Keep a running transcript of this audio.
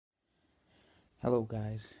Hello,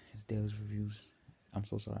 guys. It's Daily's Reviews. I'm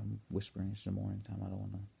so sorry I'm whispering. It's the morning time. I don't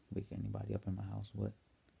want to wake anybody up in my house. But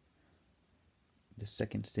the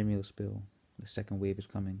second stimulus bill, the second wave is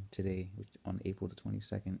coming today, on April the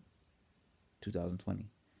 22nd, 2020.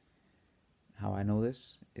 How I know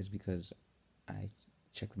this is because I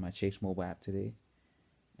checked my Chase mobile app today,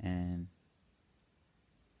 and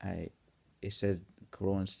I it says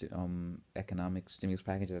Corona economic stimulus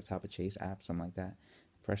package at the top of Chase app, something like that.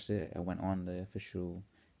 Pressed it. I went on the official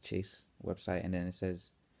Chase website, and then it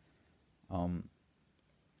says um,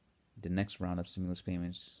 the next round of stimulus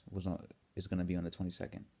payments is going to be on the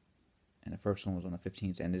 22nd, and the first one was on the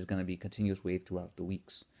 15th, and there's going to be a continuous wave throughout the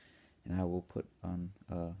weeks. And I will put on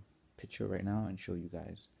a picture right now and show you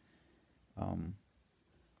guys um,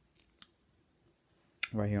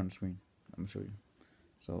 right here on the screen. I'm gonna show you.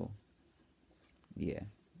 So yeah,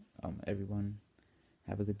 everyone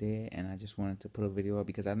have a good day. And I just wanted to put a video up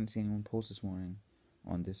because I didn't see anyone post this morning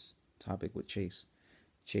on this topic with Chase.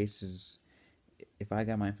 Chase is, if I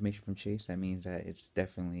got my information from Chase, that means that it's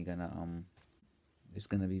definitely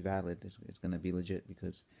gonna be valid. It's gonna be legit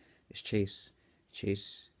because it's Chase.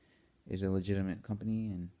 Chase is a legitimate company,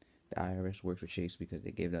 and the IRS works with Chase because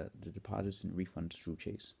they gave the deposits and refunds through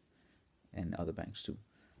Chase and other banks too.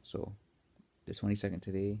 So the 22nd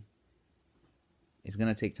today, it's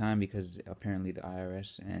gonna take time because apparently the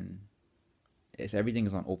IRS and everything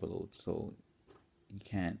is on overload. So you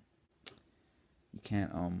can't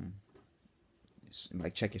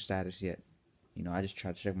like check your status yet. I just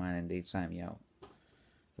tried to check mine and they signed me out.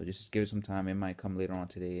 So just give it some time. It might come later on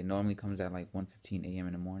today. It normally comes at like 1:15 a.m.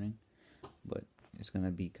 in the morning, but it's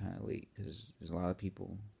gonna be kind of late because there's a lot of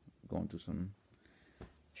people going through some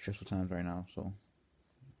stressful times right now. So,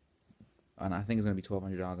 and I think it's gonna be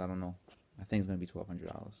 $1,200. I don't know. I think it's gonna be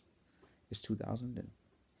 $1,200. It's 2,000, then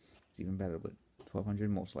it's even better. But 1,200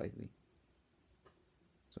 most likely.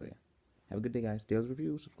 So yeah. Have a good day, guys. Dale's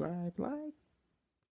Review. Subscribe, like.